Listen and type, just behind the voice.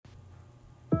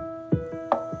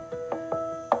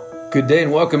Good day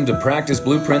and welcome to Practice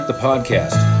Blueprint, the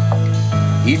podcast.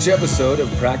 Each episode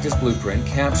of Practice Blueprint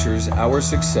captures our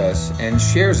success and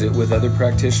shares it with other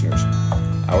practitioners.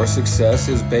 Our success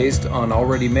is based on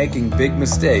already making big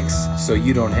mistakes so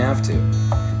you don't have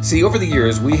to. See, over the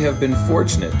years, we have been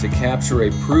fortunate to capture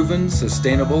a proven,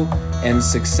 sustainable, and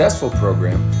successful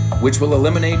program which will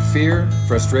eliminate fear,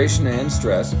 frustration, and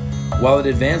stress while it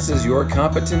advances your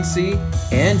competency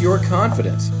and your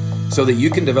confidence so that you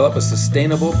can develop a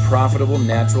sustainable, profitable,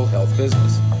 natural health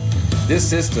business. This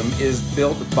system is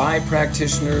built by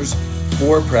practitioners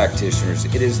for practitioners.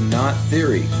 It is not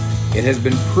theory. It has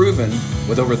been proven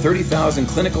with over 30,000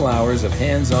 clinical hours of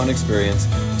hands-on experience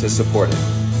to support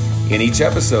it. In each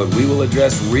episode, we will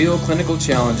address real clinical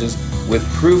challenges with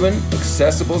proven,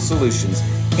 accessible solutions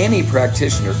any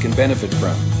practitioner can benefit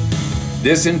from.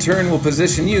 This, in turn, will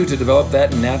position you to develop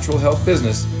that natural health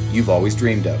business you've always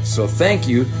dreamed of. So thank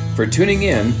you for tuning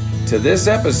in to this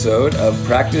episode of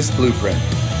Practice Blueprint.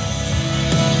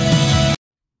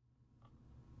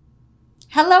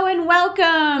 Hello and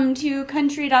welcome to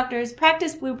Country Doctors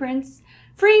Practice Blueprints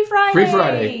Free Friday. Free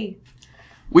Friday.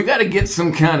 We got to get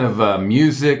some kind of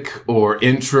music or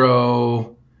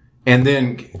intro, and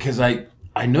then, because I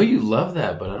know you love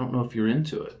that, but I don't know if you're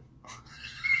into it.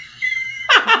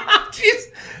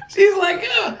 she's like,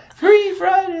 oh, Free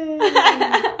Friday.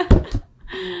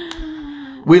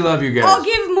 We love you guys. I'll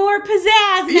give more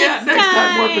pizzazz next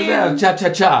time more pizzazz.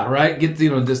 Cha-cha-cha, right? Get,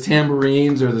 this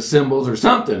tambourines or the cymbals or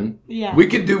something. Yeah. We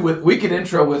could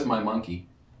intro with my monkey.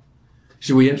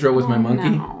 Should we intro with my monkey?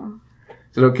 No.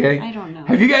 Is it okay? I don't know.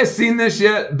 Have you guys seen this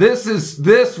yet? This,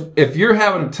 if you're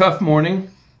having a tough morning.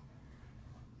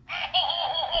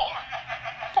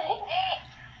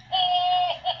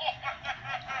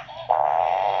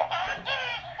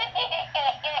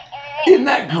 Isn't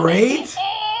that great?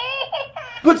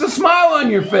 Puts a smile on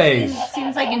your face.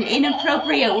 Seems like an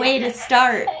inappropriate way to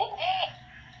start.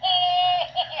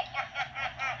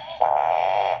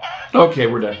 Okay,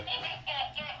 we're done.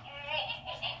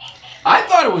 I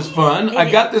thought it was fun. I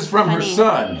got this from her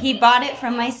son. He bought it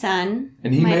from my son.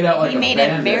 And he made out like a bandit. He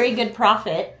made a very good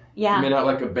profit. Yeah. He made out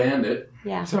like a bandit.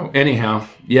 Yeah. So anyhow,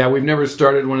 we've never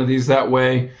started one of these that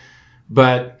way,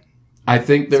 but I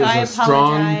think there's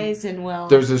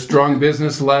a strong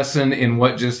business lesson in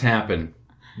what just happened.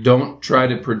 Don't try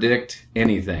to predict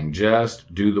anything.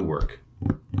 Just do the work.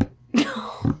 There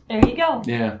you go.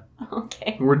 Yeah.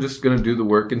 Okay. We're just going to do the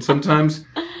work. And sometimes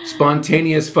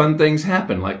spontaneous fun things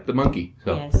happen, like the monkey.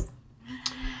 So. Yes.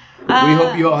 We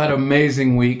hope you all had an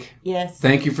amazing week. Yes.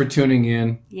 Thank you for tuning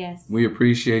in. Yes. We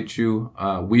appreciate you.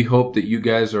 We hope that you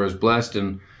guys are as blessed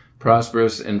and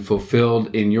prosperous and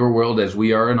fulfilled in your world as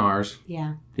we are in ours.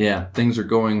 Yeah. Yeah. Things are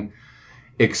going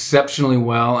exceptionally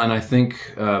well, and I think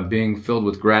being filled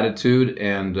with gratitude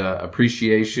and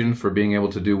appreciation for being able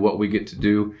to do what we get to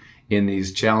do in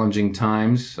these challenging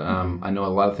times. I know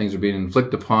a lot of things are being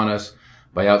inflicted upon us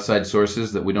by outside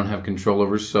sources that we don't have control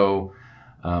over, so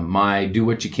my do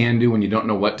what you can do when you don't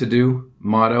know what to do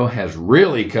motto has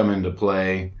really come into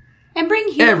play. And bring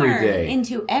humor every day.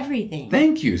 Into everything.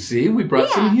 Thank you. See, we brought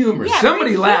some humor.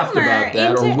 Somebody laughed about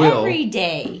that, or will. Every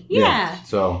day. Yeah.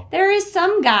 So there is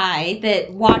some guy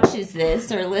that watches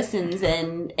this or listens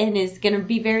and is going to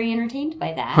be very entertained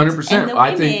by that. 100%.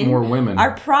 I think more women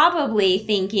are probably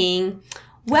thinking,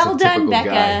 "Well done, Becca.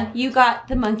 Guy. You got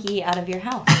the monkey out of your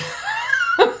house."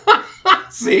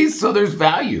 See, so there's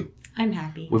value. I'm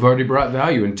happy. We've already brought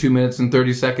value in 2 minutes and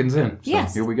 30 seconds in. So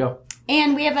yes. Here we go.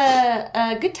 And we have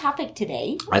a good topic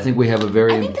today. I think we have a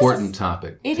very important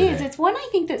topic. It is. It's one I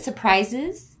think that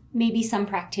surprises maybe some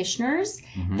practitioners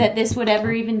that this would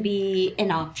ever even be an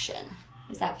option.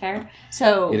 Is that fair?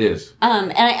 So it is.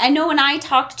 And I know when I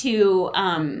talk to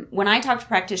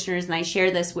practitioners and I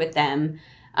share this with them,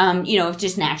 it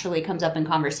just naturally comes up in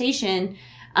conversation.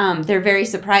 They're very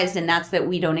surprised, and that's that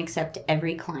we don't accept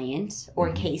every client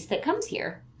or case that comes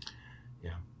here.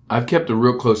 I've kept a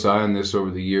real close eye on this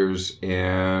over the years,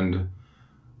 and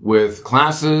with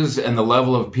classes and the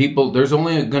level of people, there's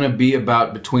only going to be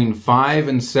about between 5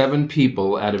 and 7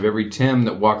 people out of every 10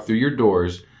 that walk through your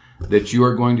doors that you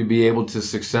are going to be able to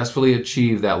successfully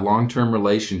achieve that long-term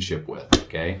relationship with,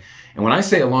 okay? And when I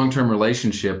say a long-term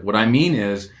relationship, what I mean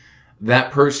is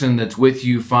that person that's with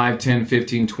you 5, 10,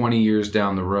 15, 20 years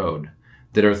down the road,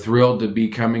 that are thrilled to be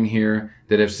coming here,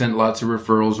 that have sent lots of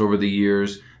referrals over the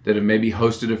years, that have maybe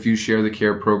hosted a few Share the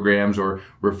Care programs or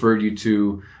referred you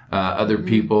to other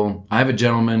people. I have a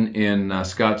gentleman in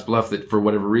Scottsbluff that, for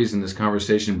whatever reason, this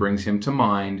conversation brings him to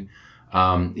mind.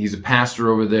 He's a pastor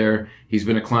over there. He's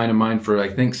been a client of mine for, I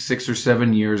think, 6 or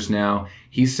 7 years now.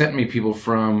 He sent me people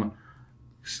from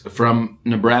from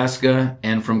Nebraska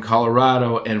and from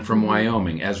Colorado and from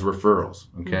Wyoming as referrals.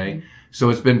 Okay. So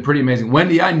it's been pretty amazing.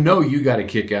 Wendy, I know you got a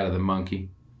kick out of the monkey.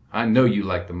 I know you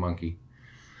like the monkey.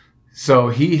 So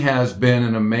he has been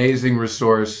an amazing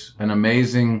resource, and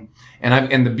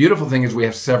the beautiful thing is we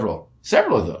have several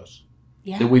of those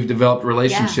that we've developed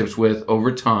relationships with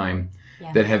over time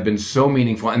that have been so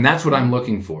meaningful. And that's what I'm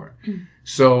looking for.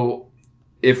 So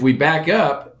if we back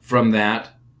up from that,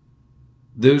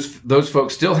 those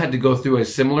folks still had to go through a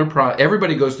similar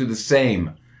everybody goes through the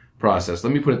same process.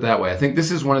 Let me put it that way. I think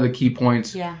this is one of the key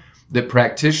points that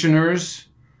practitioners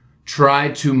try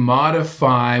to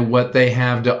modify what they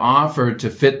have to offer to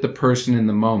fit the person in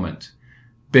the moment.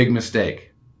 Big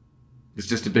mistake. It's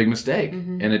just a big mistake.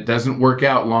 And it doesn't work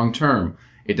out long term.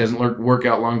 It doesn't work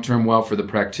out long term well for the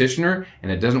practitioner,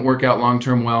 and it doesn't work out long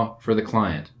term well for the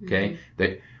client. Okay?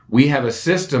 We have a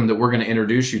system that we're going to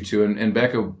introduce you to, and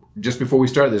Becca, just before we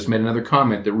started this, made another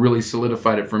comment that really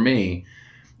solidified it for me,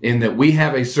 in that we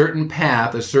have a certain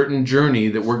path, a certain journey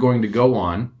that we're going to go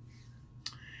on,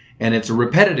 and it's a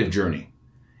repetitive journey.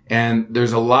 And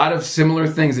there's a lot of similar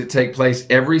things that take place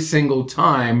every single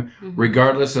time,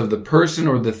 regardless of the person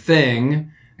or the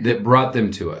thing that brought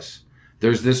them to us.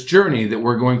 There's this journey that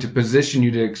we're going to position you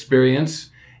to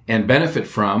experience and benefit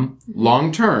from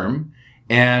long term.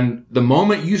 And the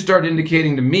moment you start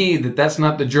indicating to me that that's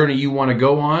not the journey you want to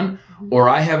go on, or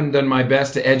I haven't done my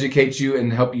best to educate you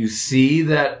and help you see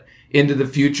that into the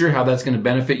future, how that's going to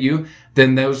benefit you,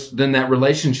 then that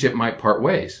relationship might part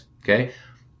ways. Okay.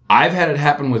 I've had it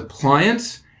happen with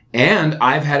clients, and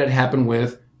I've had it happen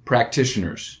with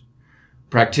practitioners.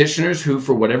 Practitioners who,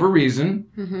 for whatever reason,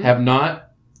 have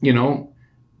not,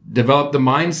 developed the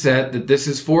mindset that this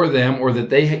is for them, or that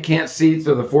they can't see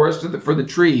through the forest for the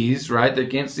trees, right? They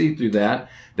can't see through that.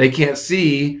 They can't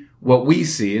see what we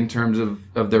see in terms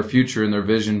of their future and their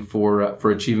vision for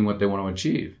achieving what they want to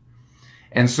achieve.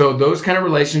 And so those kind of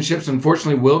relationships,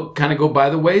 unfortunately, will kind of go by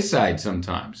the wayside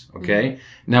sometimes. Okay.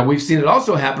 Now we've seen it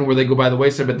also happen where they go by the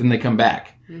wayside, but then they come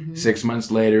back 6 months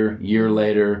later, year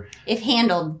later. If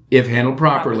handled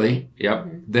properly. Yep.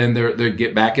 Then they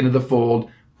get back into the fold.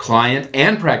 Client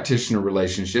and practitioner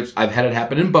relationships. I've had it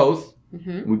happen in both.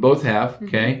 We both have.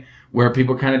 Okay. Where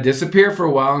people kind of disappear for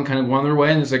a while and kind of go on their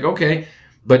way, and it's like, okay,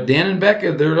 but Dan and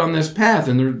Becca, they're on this path,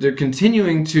 and they're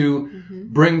continuing to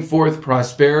bring forth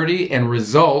prosperity and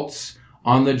results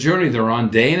on the journey they're on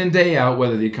day in and day out,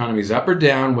 whether the economy's up or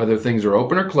down, whether things are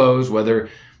open or closed, whether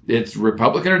it's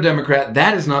Republican or Democrat.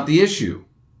 That is not the issue.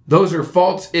 Those are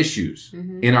false issues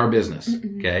in our business.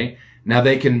 Okay. Now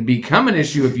they can become an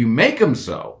issue if you make them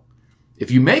so.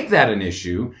 If you make that an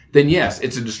issue, then yes,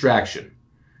 it's a distraction.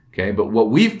 Okay. But what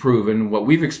we've proven, what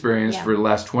we've experienced for the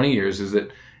last 20 years is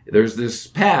that there's this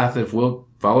path. If we'll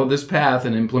follow this path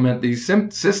and implement these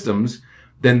systems,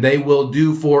 then they will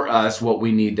do for us what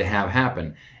we need to have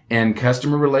happen. And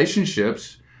customer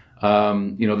relationships,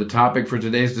 the topic for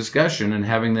today's discussion, and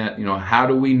having that, how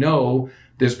do we know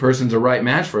this person's a right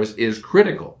match for us, is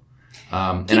critical.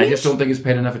 And I just don't think it's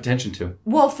paid enough attention to.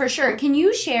 Well, for sure. Can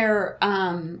you share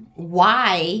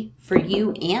why, for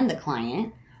you and the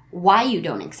client, why you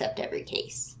don't accept every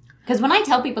case? Because when I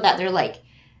tell people that, they're like,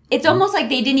 it's almost like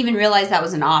they didn't even realize that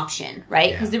was an option,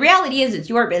 right? Because the reality is it's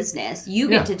your business. You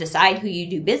get to decide who you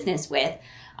do business with.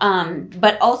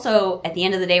 But also, at the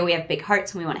end of the day, we have big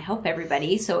hearts and we want to help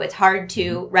everybody. So it's hard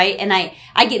to, right? And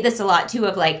I get this a lot, too,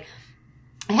 of like,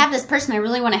 I have this person I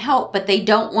really want to help, but they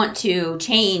don't want to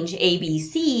change A, B,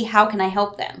 C. How can I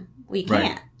help them? Well, you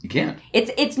can't. Right. You can't.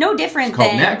 It's no different it's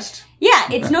called next. Yeah,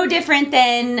 it's no different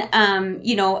than,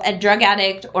 a drug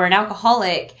addict or an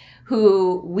alcoholic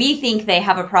who we think they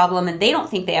have a problem and they don't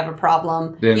think they have a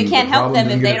problem. Then you can't help them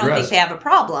if they don't think they have a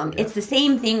problem. Yeah. It's the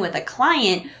same thing with a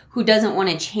client who doesn't want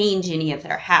to change any of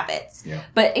their habits. Yeah.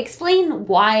 But explain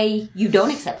why you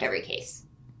don't accept every case.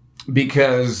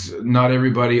 Because not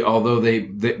everybody, although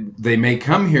they may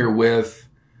come here with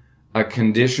a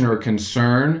condition or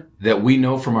concern that we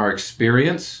know from our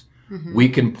experience, we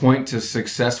can point to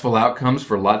successful outcomes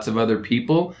for lots of other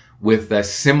people with a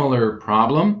similar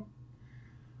problem.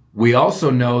 We also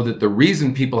know that the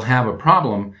reason people have a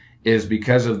problem is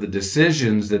because of the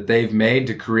decisions that they've made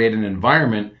to create an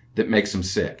environment that makes them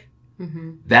sick.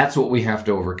 That's what we have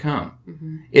to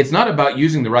overcome. It's not about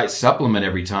using the right supplement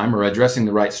every time or addressing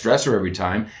the right stressor every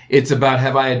time. It's about,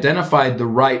 have I identified the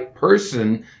right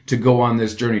person to go on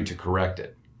this journey to correct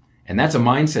it? And that's a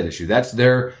mindset issue. That's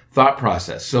their thought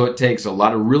process. So it takes a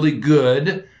lot of really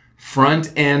good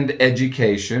front-end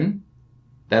education.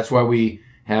 That's why we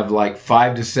have like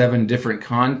 5 to 7 different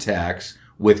contacts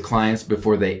with clients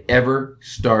before they ever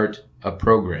start a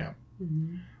program.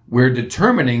 we're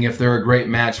determining if they're a great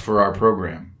match for our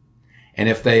program. And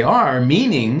if they are,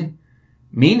 meaning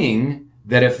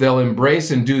that if they'll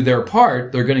embrace and do their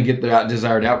part, they're going to get the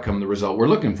desired outcome, the result we're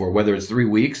looking for. Whether it's 3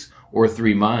 weeks or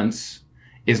 3 months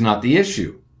is not the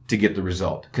issue to get the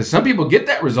result. Because some people get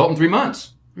that result in 3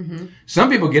 months. Mm-hmm. Some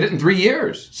people get it in 3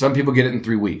 years. Some people get it in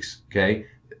 3 weeks. Okay.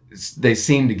 They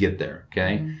seem to get there.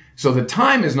 Okay. Mm-hmm. So the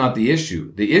time is not the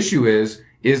issue. The issue is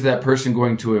that person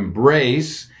going to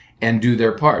embrace and do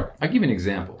their part? I'll give you an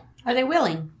example. Are they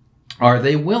willing? Are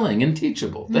they willing and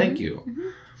teachable? Mm-hmm. Thank you.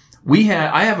 Mm-hmm.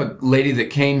 I have a lady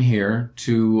that came here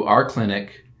to our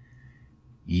clinic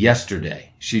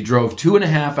yesterday. She drove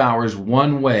 2.5 hours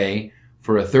one way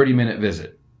for a 30-minute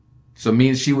visit. So it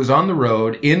means she was on the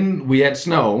road we had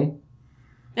snow.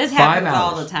 This happens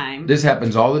all the time. This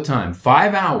happens all the time.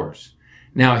 5 hours.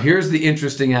 Now, here's the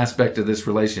interesting aspect of this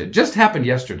relationship. It just happened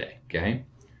yesterday, okay?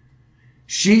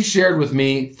 She shared with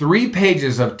me 3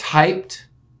 pages of typed,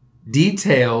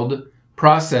 detailed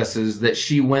processes that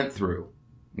she went through,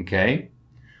 okay?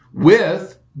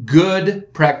 With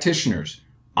good practitioners.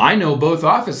 I know both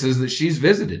offices that she's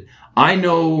visited. I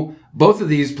know both of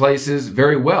these places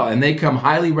very well, and they come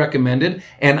highly recommended,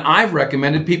 and I've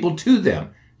recommended people to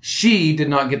them. She did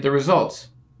not get the results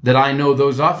that I know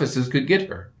those offices could get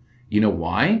her. You know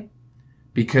why?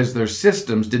 Because their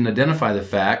systems didn't identify the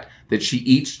fact that she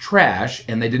eats trash,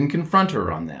 and they didn't confront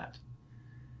her on that.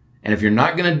 And if you're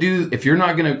not going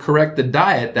to correct the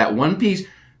diet, that one piece,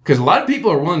 because a lot of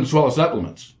people are willing to swallow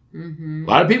supplements. Mm-hmm.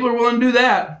 A lot of people are willing to do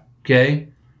that, okay?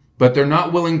 But they're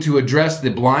not willing to address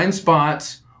the blind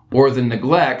spots or the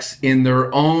neglects in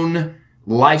their own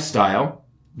lifestyle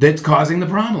that's causing the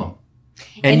problem.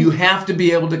 And you have to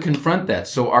be able to confront that.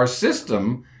 So our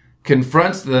system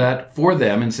confronts that for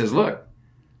them and says, look,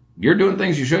 you're doing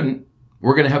things you shouldn't.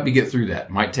 We're going to help you get through that.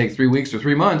 It might take 3 weeks or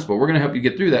 3 months, but we're going to help you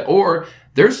get through that. Or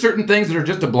there's certain things that are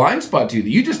just a blind spot to you that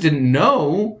you just didn't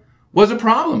know was a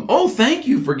problem. Oh, thank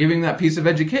you for giving that piece of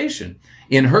education.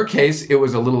 In her case, it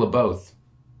was a little of both.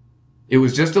 It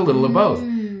was just a little of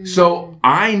both. So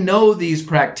I know these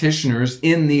practitioners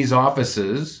in these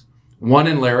offices, one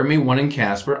in Laramie, one in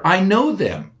Casper. I know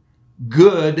them.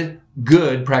 Good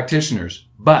practitioners.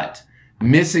 But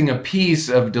missing a piece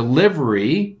of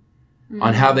delivery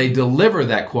on how they deliver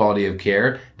that quality of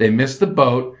care, they missed the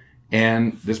boat,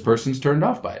 and this person's turned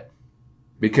off by it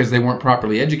because they weren't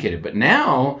properly educated. But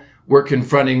now we're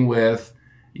confronting with,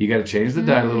 you got to change the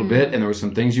diet a little bit, and there were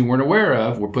some things you weren't aware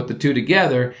of. We'll put the two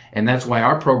together, and that's why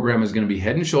our program is going to be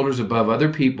head and shoulders above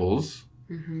other people's.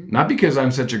 Mm-hmm. Not because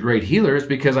I'm such a great healer, it's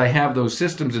because I have those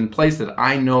systems in place that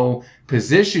I know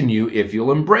position you, if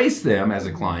you'll embrace them as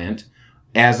a client,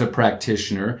 as a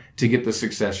practitioner, to get the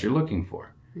success you're looking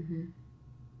for. Mm-hmm.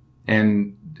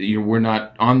 And we're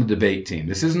not on the debate team.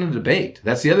 This isn't a debate.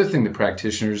 That's the other thing that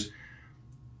practitioners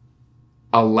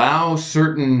allow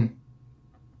certain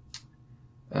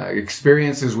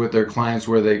experiences with their clients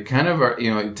where they kind of are,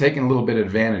 taking a little bit of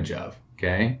advantage of,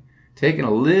 okay? Taking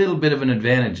a little bit of an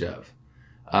advantage of.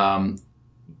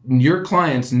 Your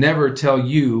clients never tell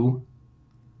you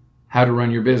how to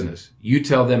run your business. You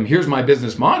tell them, here's my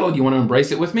business model. You want to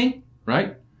embrace it with me?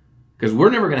 Right? Because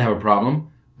we're never going to have a problem.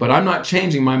 But I'm not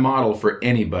changing my model for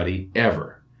anybody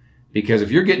ever. Because if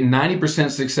you're getting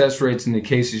 90% success rates in the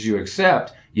cases you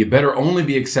accept, you better only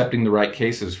be accepting the right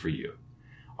cases for you.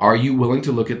 Are you willing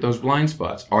to look at those blind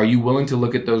spots? Are you willing to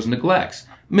look at those neglects?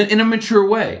 In a mature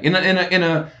way, in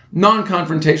a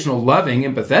non-confrontational, loving,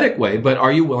 empathetic way, but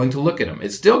are you willing to look at them?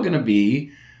 It's still going to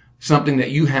be something that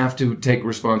you have to take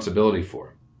responsibility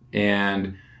for.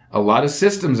 And a lot of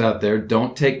systems out there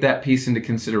don't take that piece into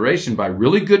consideration by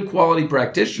really good quality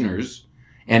practitioners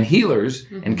and healers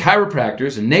and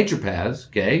chiropractors and naturopaths,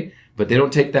 okay? But they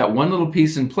don't take that one little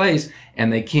piece in place,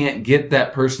 and they can't get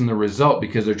that person the result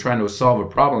because they're trying to solve a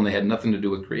problem they had nothing to do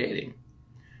with creating.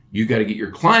 You got to get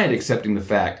your client accepting the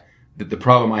fact that the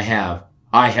problem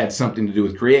I had something to do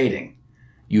with creating.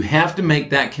 You have to make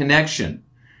that connection.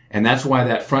 And that's why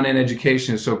that front-end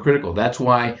education is so critical. That's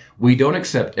why we don't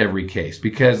accept every case,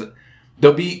 because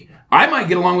I might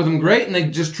get along with them great and they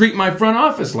just treat my front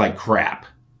office like crap.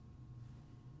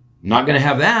 Not going to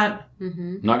have that.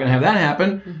 Mm-hmm. Not going to have that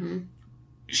happen. Mm-hmm.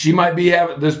 She might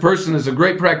this person is a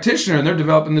great practitioner and they're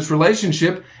developing this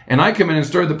relationship, and I come in and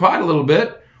stir the pot a little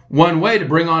bit, one way to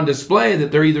bring on display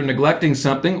that they're either neglecting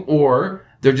something or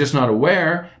they're just not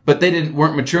aware, but they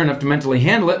weren't mature enough to mentally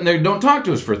handle it, and they don't talk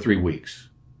to us for 3 weeks.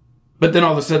 But then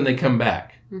all of a sudden they come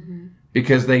back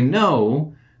because they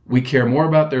know we care more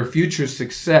about their future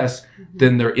success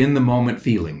than their in-the-moment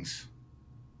feelings.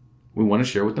 We want to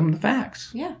share with them the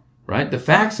facts. Yeah. Right? The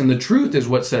facts and the truth is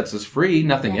what sets us free,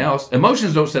 nothing else.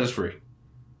 Emotions don't set us free.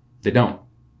 They don't.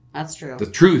 That's true. The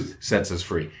truth sets us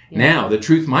free. Yeah. Now, the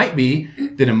truth might be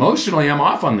that emotionally I'm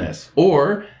off on this,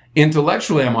 or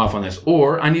intellectually I'm off on this,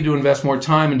 or I need to invest more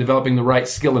time in developing the right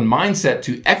skill and mindset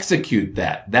to execute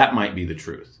that. That might be the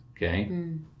truth. Okay.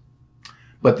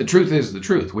 But the truth is the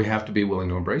truth. We have to be willing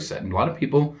to embrace that. And a lot of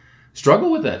people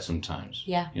struggle with that sometimes.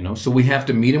 Yeah. You know, so we have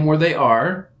to meet them where they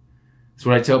are. That's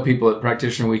what I tell people at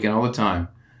Practitioner Weekend all the time.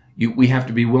 We have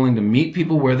to be willing to meet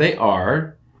people where they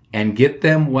are and get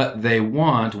them what they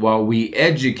want while we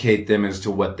educate them as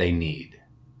to what they need.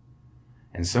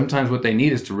 And sometimes what they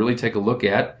need is to really take a look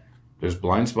at, there's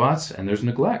blind spots and there's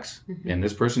neglects. And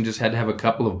this person just had to have a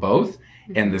couple of both.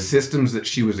 And the systems that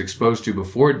she was exposed to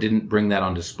before didn't bring that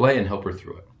on display and help her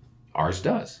through it. Ours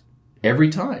does. Every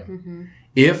time.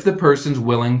 If the person's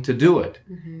willing to do it.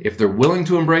 If they're willing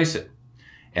to embrace it.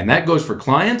 And that goes for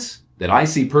clients that I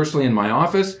see personally in my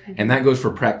office. And that goes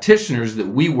for practitioners that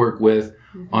we work with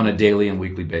on a daily and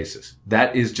weekly basis.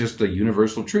 That is just a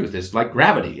universal truth. It's like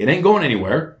gravity. It ain't going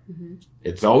anywhere.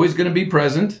 It's always going to be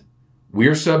present.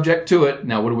 We're subject to it.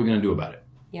 Now, what are we going to do about it?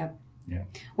 Yep. Yeah.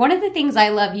 One of the things I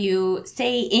love you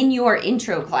say in your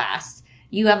intro class,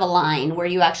 you have a line where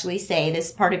you actually say this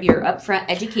is part of your upfront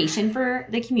education for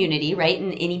the community, right?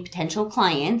 And any potential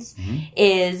clients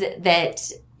is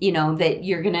that, you know, that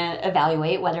you're going to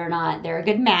evaluate whether or not they're a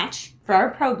good match for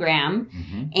our program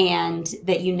and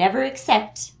that you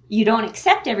don't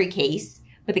accept every case,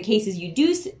 but the cases you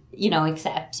do, you know,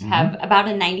 accept have about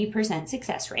a 90%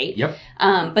 success rate. Yep.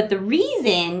 But the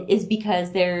reason is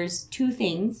because there's two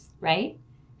things, right?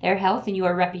 Their health and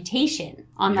your reputation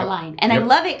on the line. And I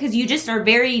love it because you just are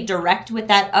very direct with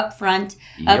that upfront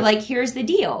of like, here's the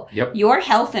deal. Your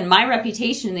health and my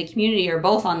reputation in the community are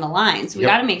both on the line. So we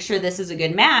got to make sure this is a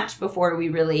good match before we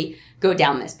really go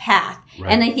down this path.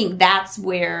 Right. And I think that's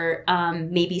where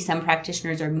maybe some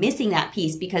practitioners are missing that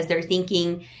piece because they're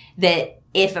thinking that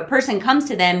if a person comes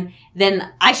to them,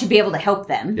 then I should be able to help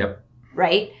them.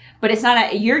 Right? But it's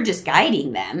not, you're just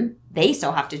guiding them. They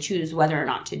still have to choose whether or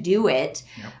not to do it.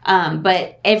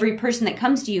 But every person that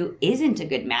comes to you isn't a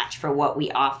good match for what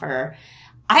we offer.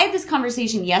 I had this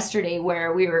conversation yesterday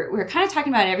where we were kind of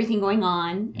talking about everything going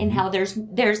on and how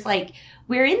there's like,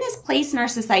 we're in this place in our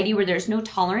society where there's no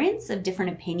tolerance of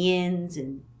different opinions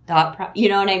and you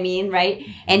know what I mean, right?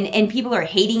 And people are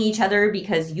hating each other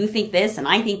because you think this and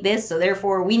I think this, so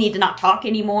therefore we need to not talk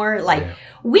anymore. Like,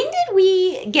 when did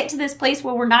we get to this place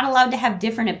where we're not allowed to have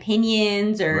different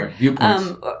opinions or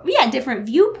viewpoints? Different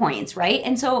viewpoints, right?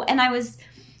 And so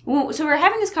we're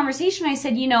having this conversation. I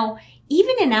said, you know,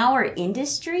 even in our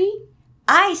industry,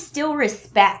 I still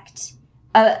respect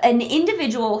an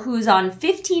individual who's on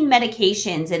 15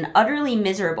 medications and utterly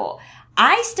miserable.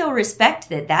 I still respect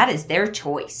that is their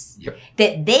choice.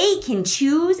 That they can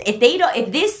choose if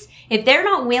they're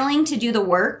not willing to do the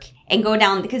work and go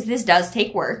down, because this does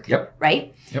take work,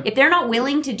 right? If they're not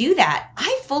willing to do that,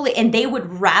 and they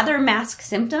would rather mask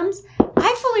symptoms,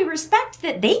 I fully respect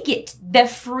that they get the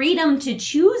freedom to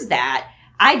choose that.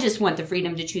 I just want the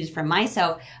freedom to choose for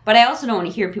myself, but I also don't want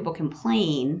to hear people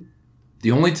complain.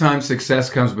 The only time success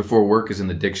comes before work is in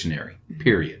the dictionary,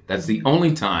 period. That's the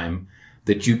only time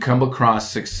that you come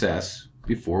across success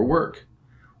before work.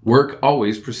 Work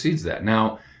always precedes that.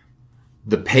 Now,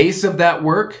 the pace of that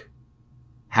work,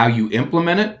 how you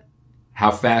implement it, how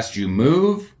fast you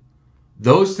move,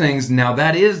 those things, now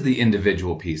that is the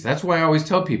individual piece. That's why I always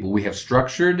tell people we have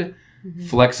structured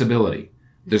flexibility.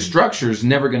 The structure is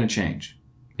never going to change.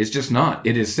 It's just not.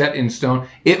 It is set in stone.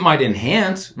 It might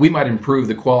enhance. We might improve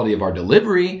the quality of our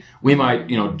delivery. We might,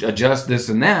 adjust this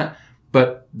and that.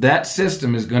 But that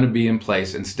system is going to be in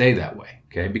place and stay that way,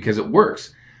 okay? Because it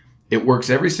works. It works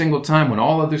every single time. When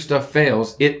all other stuff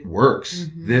fails, it works.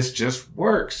 This just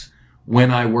works when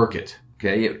I work it,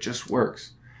 okay? It just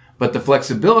works. But the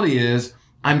flexibility is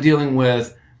I'm dealing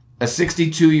with a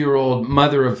 62-year-old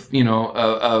mother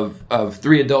of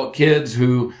 3 adult kids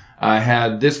who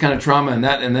had this kind of trauma and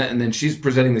that, and then she's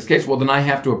presenting this case. Well, then I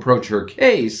have to approach her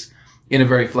case in a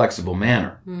very flexible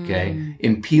manner, okay?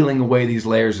 In peeling away these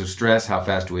layers of stress, how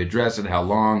fast do we address it, how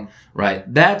long, right?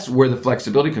 That's where the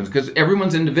flexibility comes, because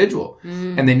everyone's individual,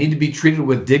 and they need to be treated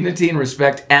with dignity and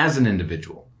respect as an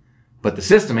individual. But the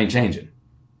system ain't changing.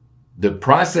 The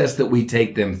process that we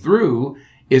take them through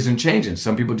isn't changing.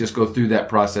 Some people just go through that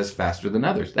process faster than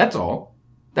others. That's all.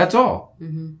 That's all.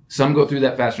 Some go through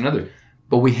that faster than others.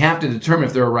 But we have to determine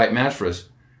if they're a right match for us.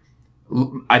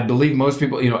 I believe most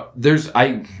people, the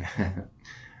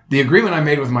agreement I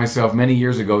made with myself many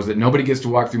years ago is that nobody gets to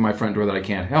walk through my front door that I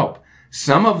can't help.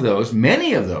 Some of those,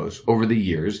 many of those over the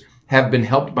years have been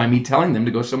helped by me telling them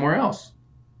to go somewhere else.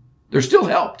 They're still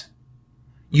helped.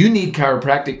 You need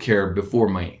chiropractic care before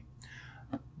me.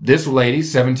 this lady,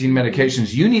 17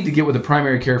 medications. You need to get with a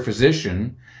primary care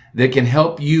physician that can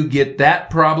help you get that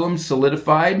problem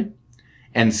solidified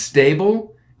and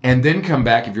stable, and then come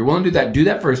back. If you're willing to do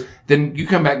that first, then you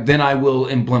come back, then I will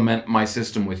implement my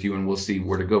system with you and we'll see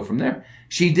where to go from there.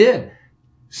 She did.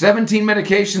 17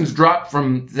 medications, dropped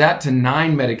from that to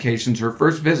 9 medications her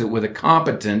first visit with a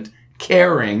competent,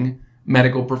 caring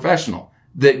medical professional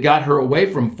that got her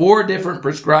away from 4 different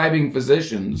prescribing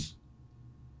physicians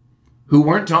who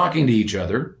weren't talking to each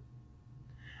other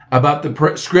about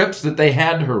the scripts that they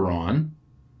had her on,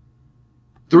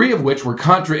 3 of which were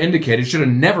contraindicated, should have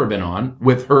never been on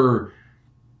with her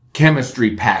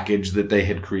chemistry package that they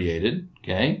had created.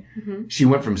 Okay. Mm-hmm. She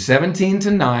went from 17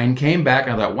 to 9, came back,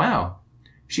 and I thought, wow,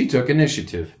 she took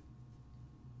initiative.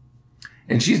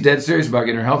 And she's dead serious about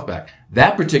getting her health back.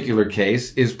 That particular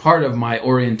case is part of my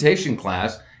orientation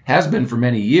class, has been for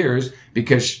many years,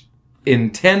 because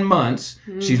in 10 months,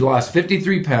 she's lost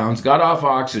 53 pounds, got off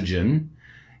oxygen,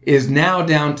 is now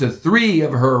down to 3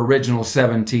 of her original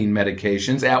 17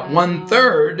 medications at one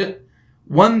third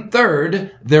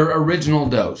their original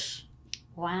dose.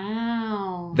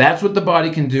 Wow. That's what the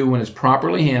body can do when it's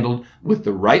properly handled with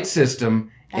the right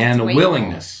system and a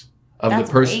willingness of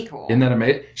the person. Cool. Isn't that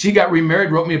amazing? She got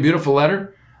remarried, wrote me a beautiful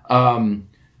letter.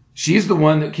 She's the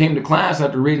one that came to class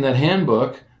after reading that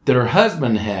handbook that her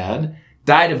husband had,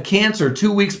 died of cancer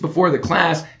 2 weeks before the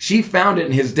class. She found it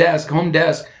in his desk, home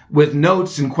desk, with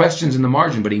notes and questions in the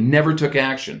margin, but he never took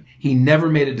action. He never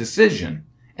made a decision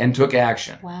and took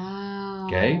action. Wow.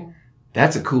 Okay?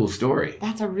 That's a cool story.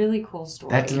 That's a really cool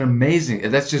story. That's an amazing,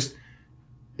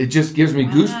 it just gives me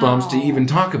goosebumps to even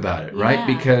talk about it, right?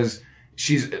 Yeah. Because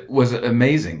was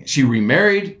amazing. She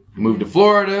remarried, moved to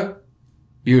Florida.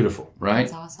 Beautiful, right?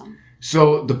 That's awesome.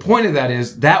 So the point of that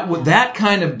is that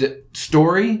kind of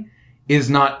story is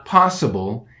not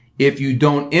possible if you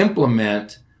don't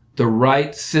implement the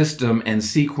right system and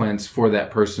sequence for that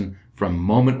person from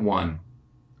moment one.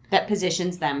 That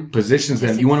positions them.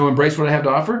 You want to embrace what I have to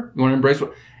offer? You want to embrace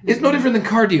what? It's no different than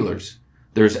car dealers.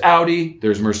 There's Audi,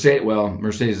 there's Mercedes. Well,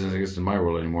 Mercedes isn't exist in my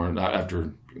world anymore. Not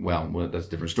after, well, that's a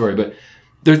different story. But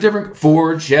there's different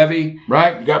Ford, Chevy,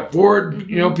 right? You got Ford,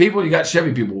 people, you got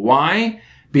Chevy people. Why?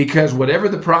 Because whatever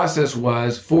the process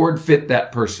was, Ford fit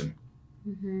that person.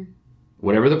 Mm-hmm.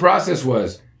 Whatever the process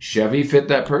was, Chevy fit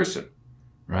that person,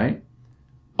 right?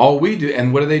 All we do,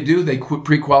 and what do? They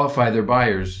pre-qualify their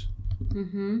buyers.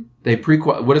 Mm-hmm.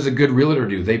 What does a good realtor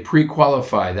do? They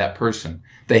pre-qualify that person.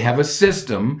 They have a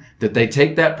system that they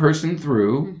take that person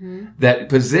through that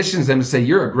positions them to say,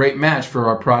 you're a great match for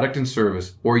our product and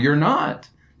service, or you're not.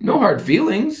 No hard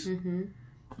feelings. Mm-hmm.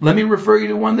 Let me refer you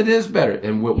to one that is better.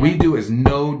 And what we do is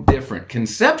no different.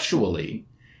 Conceptually,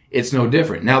 it's no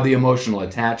different. Now, the emotional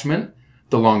attachment,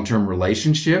 the long-term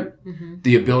relationship,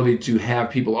 the ability to have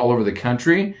people all over the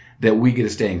country that we get to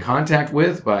stay in contact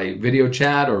with by video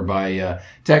chat or by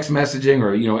text messaging,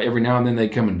 or, every now and then they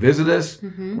come and visit us.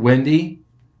 Wendy,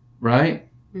 right?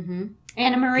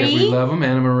 Anna Marie. Because we love them.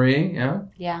 Anna Marie,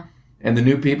 Yeah. And the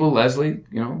new people, Leslie,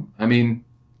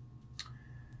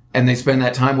 and they spend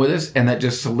that time with us, and that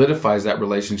just solidifies that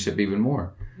relationship even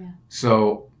more. Yeah.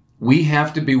 So we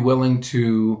have to be willing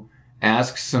to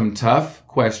ask some tough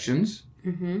questions,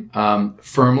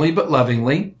 firmly but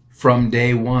lovingly, from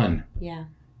day one. Yeah.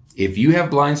 If you have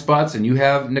blind spots and you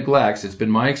have neglects, it's been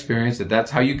my experience that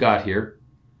that's how you got here,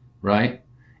 right?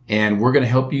 And we're going to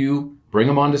help you bring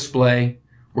them on display.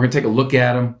 We're going to take a look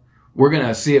at them. We're going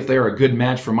to see if they're a good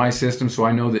match for my system, so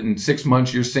I know that in 6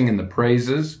 months you're singing the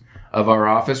praises of our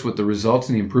office with the results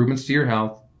and the improvements to your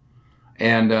health.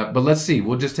 And but let's see.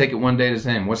 We'll just take it one day at a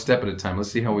time, one step at a time.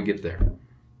 Let's see how we get there.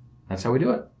 That's how we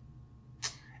do it.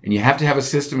 And you have to have a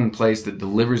system in place that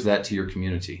delivers that to your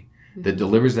community, that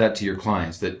delivers that to your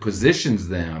clients, that positions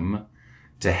them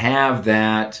to have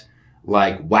that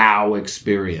wow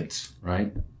experience,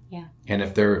 right? Yeah. And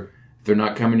if they're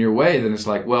not coming your way, then it's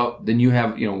then you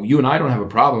have, you and I don't have a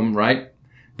problem, right?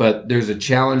 But there's a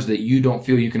challenge that you don't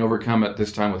feel you can overcome at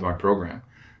this time with my program.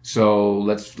 So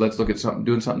let's look at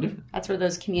doing something different. That's where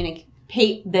those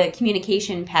the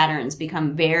communication patterns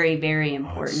become very, very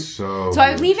important. So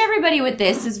I would leave everybody with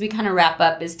this as we kind of wrap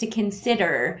up, is to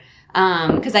consider,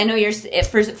 because I know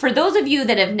for those of you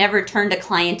that have never turned a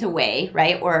client away,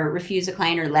 right, or refused a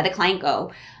client or let a client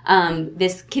go,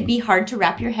 this could be hard to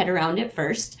wrap your head around at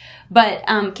first.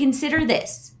 But consider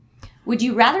this. Would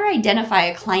you rather identify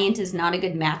a client as not a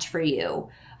good match for you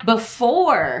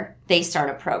before they start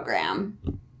a program?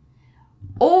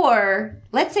 Or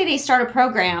let's say they start a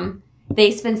program,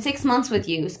 they spend 6 months with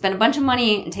you, spend a bunch of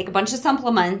money and take a bunch of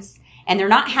supplements, and they're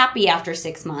not happy after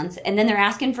 6 months, and then they're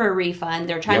asking for a refund.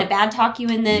 They're trying to bad talk you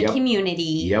in the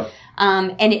community.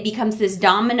 And it becomes this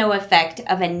domino effect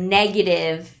of a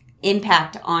negative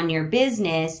impact on your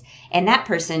business, and that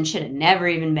person should have never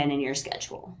even been in your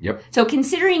schedule. So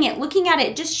considering it, looking at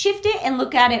it, just shift it and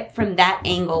look at it from that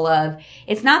angle of,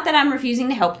 it's not that I'm refusing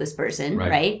to help this person,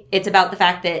 right? It's about the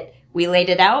fact that we laid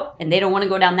it out and they don't want to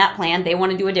go down that plan. They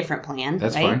want to do a different plan.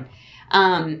 That's right?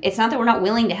 fine. It's not that we're not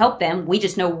willing to help them. We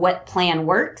just know what plan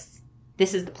works.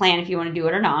 This is the plan if you want to do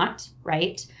it or not,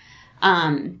 right?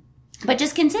 But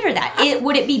just consider that.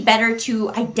 Would it be better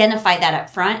to identify that up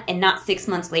front and not 6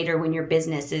 months later when your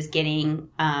business is getting,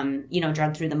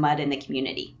 dragged through the mud in the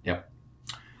community?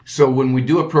 So when we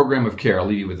do a program of care, I'll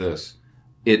leave you with this.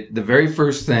 The very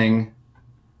first thing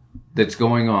that's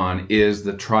going on is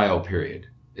the trial period.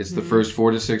 It's the first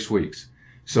 4 to 6 weeks.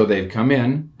 So they've come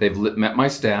in, they've met my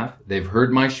staff, they've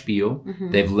heard my spiel,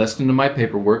 they've listened to my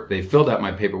paperwork, they've filled out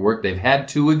my paperwork, they've had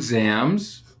 2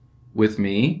 exams with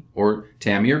me or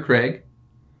Tammy or Craig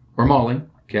or Molly,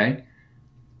 okay?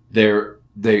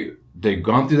 They've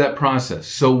gone through that process.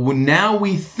 So now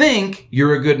we think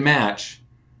you're a good match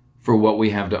for what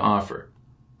we have to offer.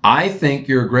 I think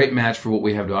you're a great match for what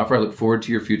we have to offer. I look forward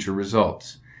to your future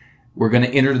results. We're going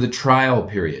to enter the trial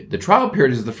period. The trial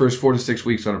period is the first 4 to 6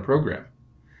 weeks on a program.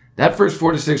 That first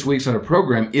 4 to 6 weeks on a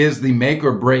program is the make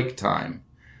or break time.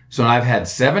 So I've had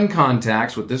 7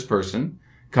 contacts with this person,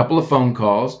 a couple of phone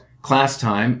calls, class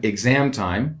time, exam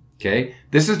time, okay?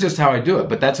 This is just how I do it,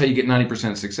 but that's how you get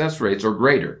 90% success rates or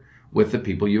greater with the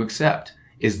people you accept,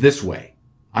 is this way.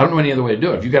 I don't know any other way to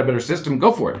do it. If you've got a better system,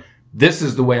 go for it. This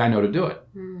is the way I know to do it.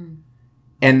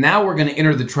 And now we're going to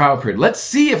enter the trial period. Let's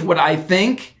see if what I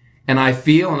think and I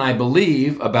feel and I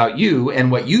believe about you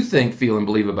and what you think, feel, and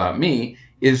believe about me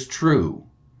is true.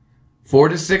 4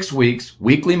 to 6 weeks,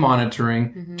 weekly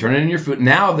monitoring, turn in your food.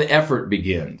 Now the effort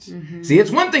begins. See,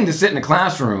 it's one thing to sit in a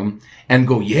classroom and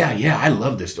go, yeah, I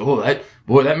love this. Oh,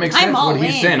 that makes sense what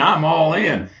he's saying. I'm all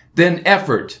in. Then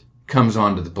effort comes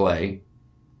onto the play.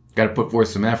 Got to put forth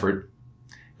some effort.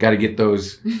 Got to get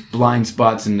those blind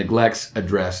spots and neglects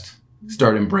addressed.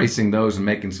 Start embracing those and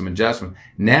making some adjustments.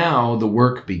 Now the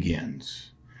work begins.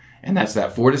 And that's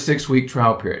that 4 to 6 week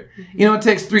trial period. It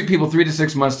takes 3 to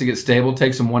 6 months to get stable. It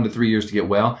takes them 1 to 3 years to get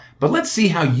well. But let's see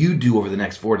how you do over the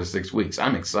next 4 to 6 weeks.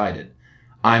 I'm excited.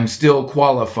 I'm still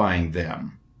qualifying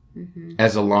them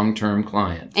as a long-term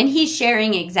client. And he's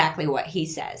sharing exactly what he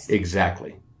says.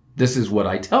 Exactly. This is what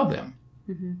I tell them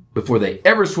before they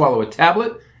ever swallow a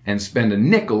tablet and spend a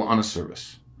nickel on a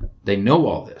service. They know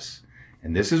all this.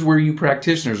 And this is where you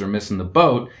practitioners are missing the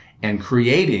boat and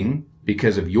creating,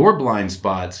 because of your blind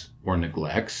spots or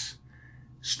neglects,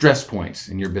 stress points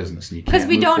in your business. Because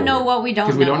we don't know what we don't know.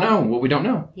 Because we don't know what we don't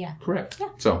know. Yeah. Correct. Yeah.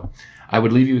 So I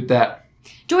would leave you with that.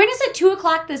 Join us at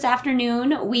 2:00 this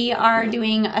afternoon. We are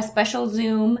doing a special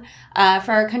Zoom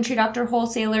for our Country Doctor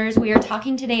wholesalers. We are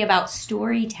talking today about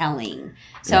storytelling.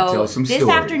 So this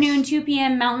afternoon, 2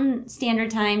 p.m. Mountain Standard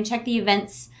Time, check the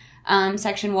events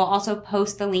section. We'll also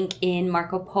post the link in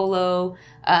Marco Polo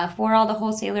for all the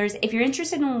wholesalers. If you're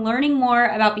interested in learning more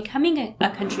about becoming a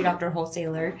Country Doctor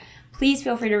wholesaler, please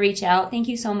feel free to reach out. Thank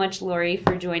you so much, Lori,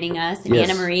 for joining us, and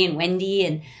Anna Marie and Wendy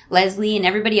and Leslie and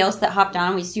everybody else that hopped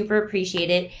on. We super appreciate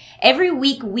it. Every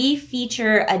week we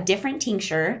feature a different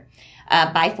tincture.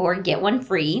 Buy 4, get 1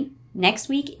 free. Next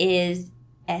week is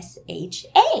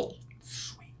SHA.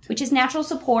 Which is natural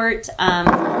support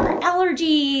for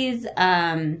allergies,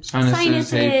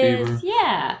 sinuses, hay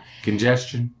fever,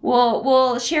 congestion.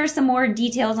 We'll share some more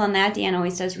details on that. Dan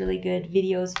always does really good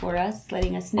videos for us,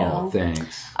 letting us know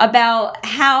about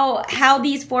how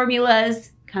these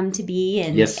formulas come to be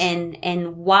and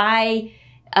why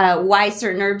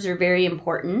certain herbs are very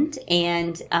important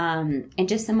and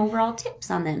just some overall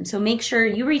tips on them. So make sure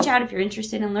you reach out if you're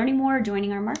interested in learning more or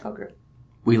joining our Marco group.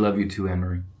 We love you too,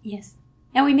 Anne-Marie. Yes.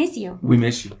 And we miss you. We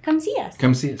miss you. Come see us.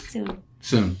 Come see us.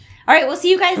 Soon. All right, we'll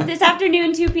see you guys this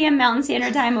afternoon, 2 p.m. Mountain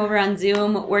Standard Time over on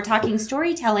Zoom. We're talking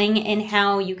storytelling and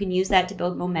how you can use that to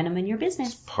build momentum in your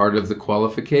business. It's part of the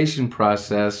qualification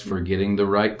process for getting the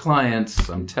right clients.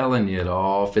 I'm telling you, it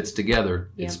all fits together.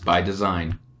 Yep. It's by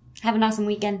design. Have an awesome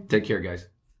weekend. Take care, guys.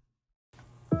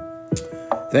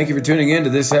 Thank you for tuning in to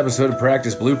this episode of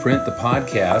Practice Blueprint, the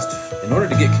podcast. In order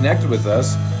to get connected with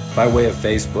us by way of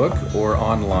Facebook or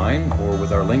online or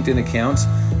with our LinkedIn accounts,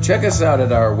 check us out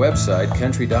at our website,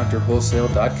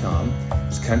 countrydoctorwholesale.com.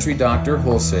 It's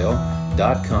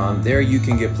countrydoctorwholesale.com. There you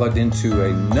can get plugged into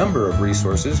a number of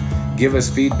resources, give us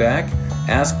feedback,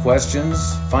 ask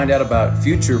questions, find out about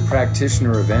future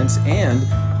practitioner events, and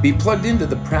be plugged into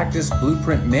the Practice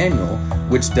Blueprint Manual,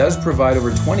 which does provide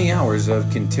over 20 hours of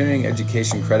continuing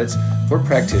education credits for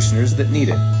practitioners that need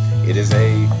it. It is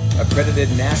a accredited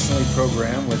nationally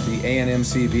program with the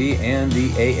ANMCB and the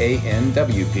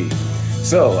AANWP.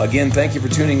 So again, thank you for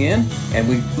tuning in, and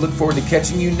we look forward to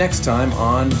catching you next time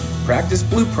on Practice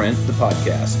Blueprint, the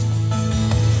podcast.